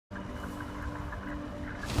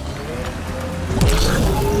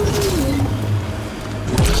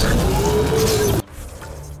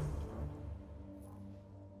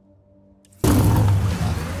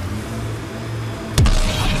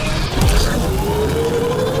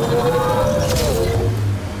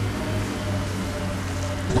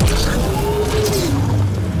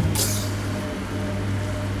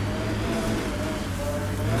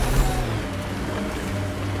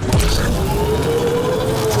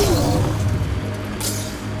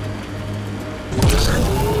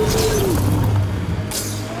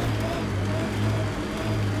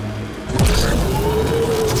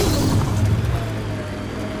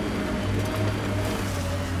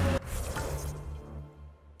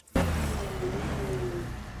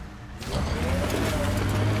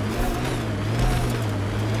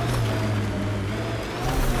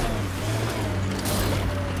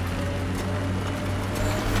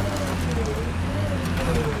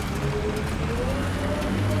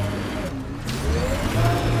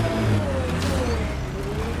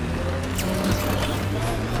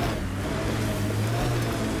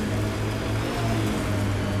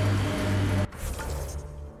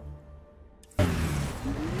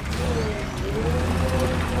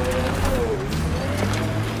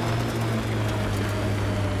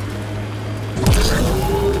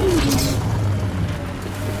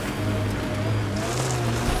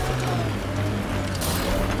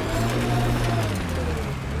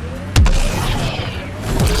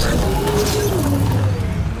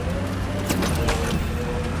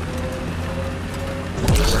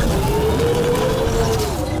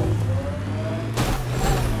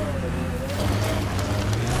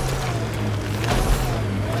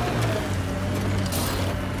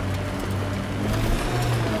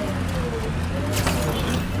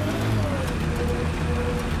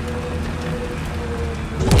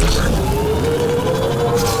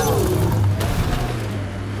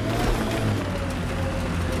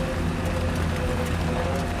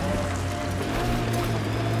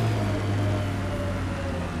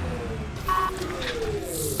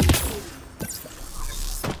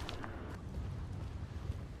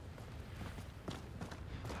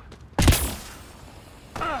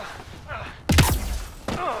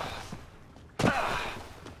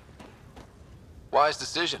Wise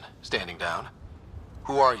decision, standing down.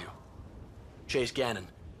 Who are you? Chase Gannon.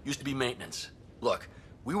 Used to be maintenance. Look,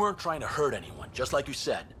 we weren't trying to hurt anyone, just like you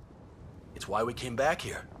said. It's why we came back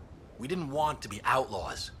here. We didn't want to be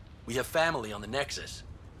outlaws. We have family on the Nexus.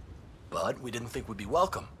 But we didn't think we'd be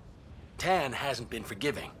welcome. Tan hasn't been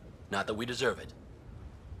forgiving. Not that we deserve it.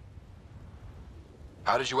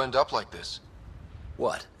 How did you end up like this?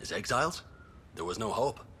 What, as exiles? There was no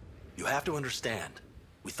hope. You have to understand.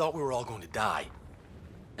 We thought we were all going to die.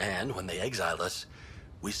 And when they exiled us,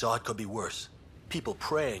 we saw it could be worse. People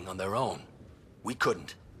preying on their own. We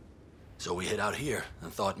couldn't. So we hid out here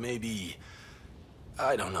and thought maybe...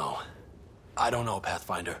 I don't know. I don't know,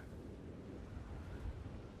 Pathfinder.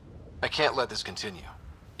 I can't let this continue.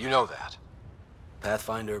 You know that.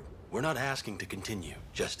 Pathfinder, we're not asking to continue.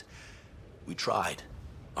 Just... we tried.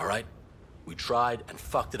 All right? We tried and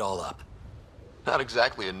fucked it all up. Not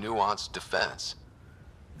exactly a nuanced defense.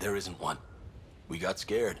 There isn't one. We got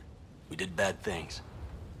scared. We did bad things.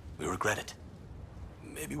 We regret it.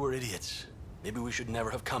 Maybe we're idiots. Maybe we should never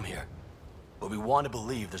have come here. But we want to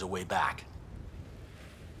believe there's a way back.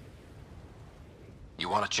 You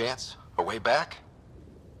want a chance? A way back?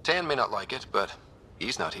 Tan may not like it, but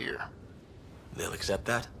he's not here. They'll accept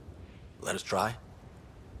that? Let us try?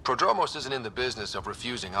 Prodromos isn't in the business of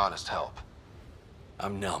refusing honest help.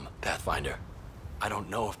 I'm numb, Pathfinder. I don't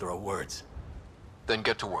know if there are words. Then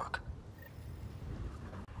get to work.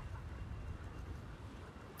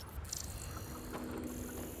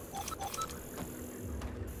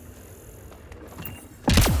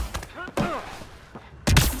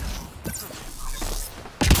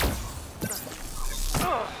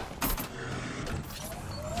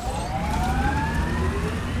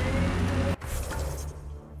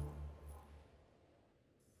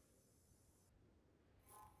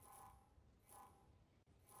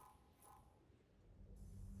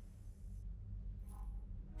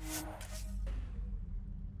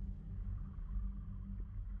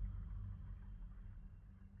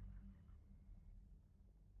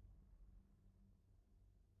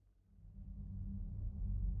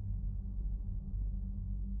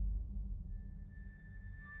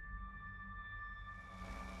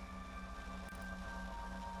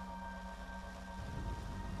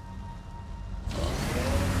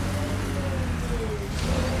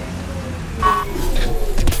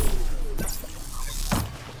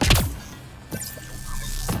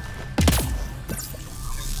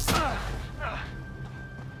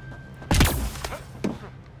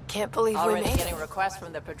 Can't believe we Already made getting it. requests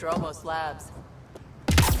from the Prodromos labs.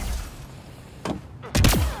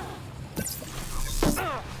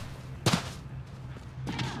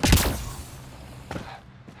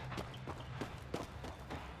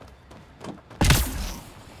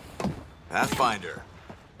 Pathfinder.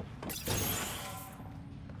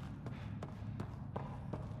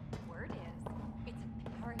 Word is, it's a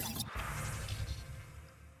paradise.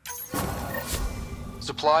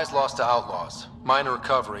 Supplies lost to outlaws. Minor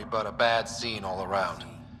recovery, but a bad scene all around.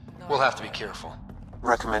 We'll have to be careful.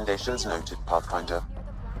 Recommendations noted, Pathfinder.